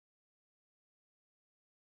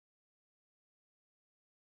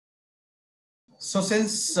So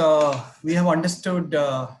since we have understood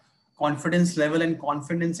confidence level and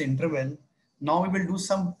confidence interval, now we will do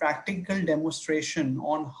some practical demonstration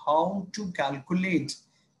on how to calculate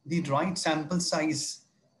the right sample size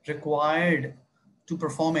required to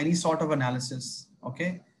perform any sort of analysis.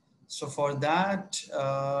 Okay, so for that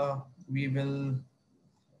we will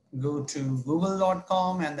go to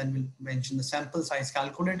google.com and then we'll mention the sample size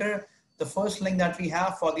calculator. The first link that we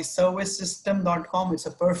have for the servicesystem.com, it's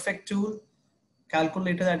a perfect tool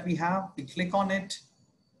calculator that we have. We click on it.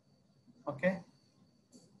 Okay,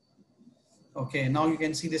 now you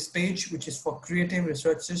can see this page, which is for creative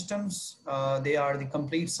research systems. They are the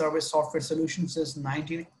complete service software solutions since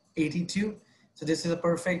 1982. So this is a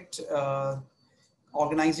perfect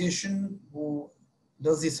organization who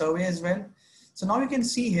does the survey as well. So now you can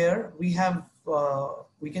see here, we have,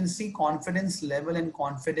 we can see confidence level and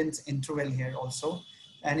confidence interval here also,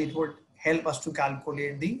 and it would help us to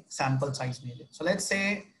calculate the sample size needed. So let's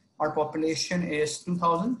say our population is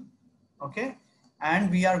 2000, okay?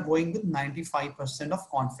 And we are going with 95% of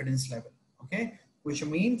confidence level, okay? Which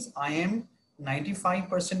means I am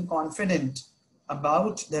 95% confident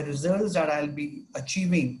about the results that I'll be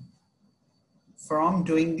achieving from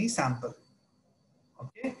doing the sample,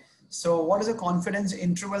 okay? So what is the confidence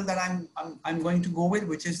interval that I'm going to go with,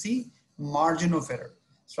 which is the margin of error.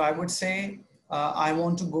 So I would say I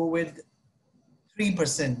want to go with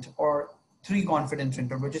 3% or 3 confidence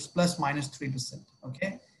interval, which is plus minus 3%,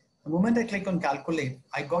 okay? The moment I click on calculate,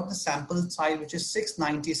 I got the sample size, which is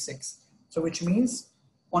 696. So which means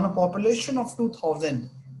on a population of 2000,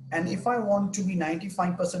 and if I want to be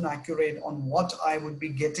 95% accurate on what I would be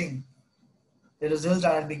getting, the results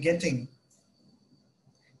that I'll be getting,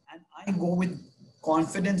 and I go with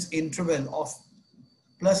confidence interval of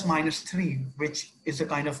plus minus 3, which is a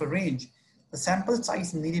kind of a range, the sample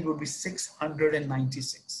size needed would be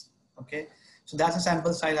 696, okay? So that's a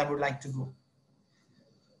sample size I would like to go.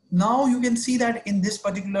 Now you can see that in this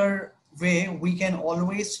particular way, we can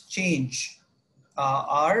always change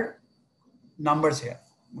our numbers here,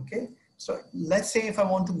 okay? So let's say if I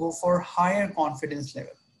want to go for higher confidence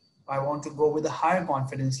level, I want to go with a higher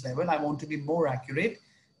confidence level, I want to be more accurate.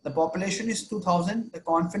 The population is 2000, the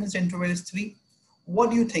confidence interval is 3.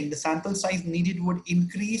 What do you think? The sample size needed would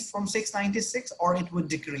increase from 696 or it would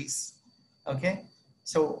decrease? Okay,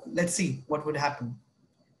 so let's see what would happen.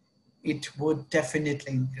 It would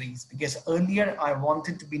definitely increase, because earlier I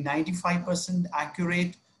wanted to be 95%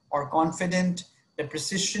 accurate or confident. The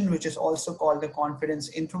precision, which is also called the confidence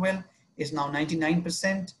interval, is now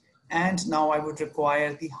 99%. And now I would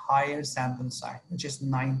require the higher sample size, which is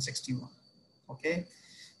 961. Okay,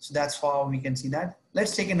 so that's how we can see that.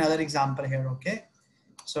 Let's take another example here, okay?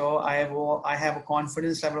 So I have a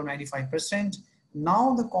confidence level of 95%.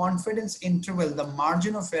 Now the confidence interval, the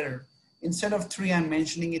margin of error, instead of 3, I'm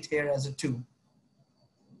mentioning it here as a 2.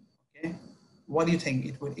 Okay, what do you think?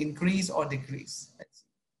 It would increase or decrease? Let's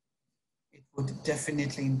see. It would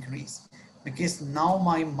definitely increase, because now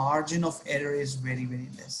my margin of error is very, very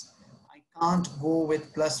less. I can't go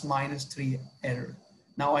with plus minus 3 error.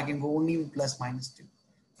 Now I can go only with plus minus 2.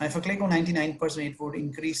 Now if I click on 99%, it would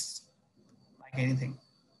increase like anything.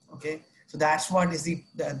 Okay, so that's what is the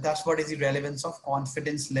relevance of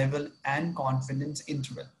confidence level and confidence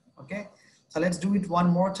interval. Okay, so let's do it one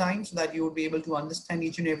more time so that you would be able to understand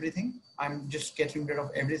each and everything. I'm just getting rid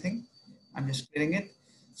of everything. I'm just clearing it.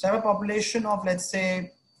 So I have a population of, let's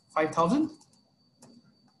say, 5,000. I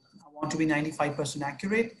want to be 95%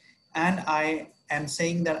 accurate, and I am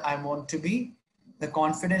saying that I want to be the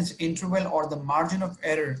confidence interval or the margin of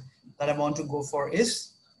error that I want to go for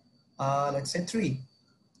is, let's say 3.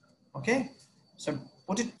 Okay, so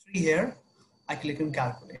put it 3 here. I click on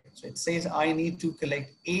calculate. So it says I need to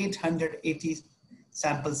collect 880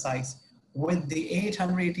 sample size. With the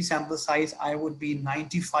 880 sample size, I would be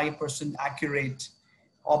 95% accurate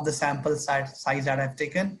of the sample size that I've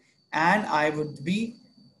taken. And I would be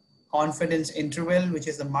confidence interval, which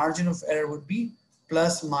is the margin of error, would be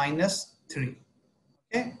plus minus 3.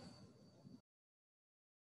 Okay,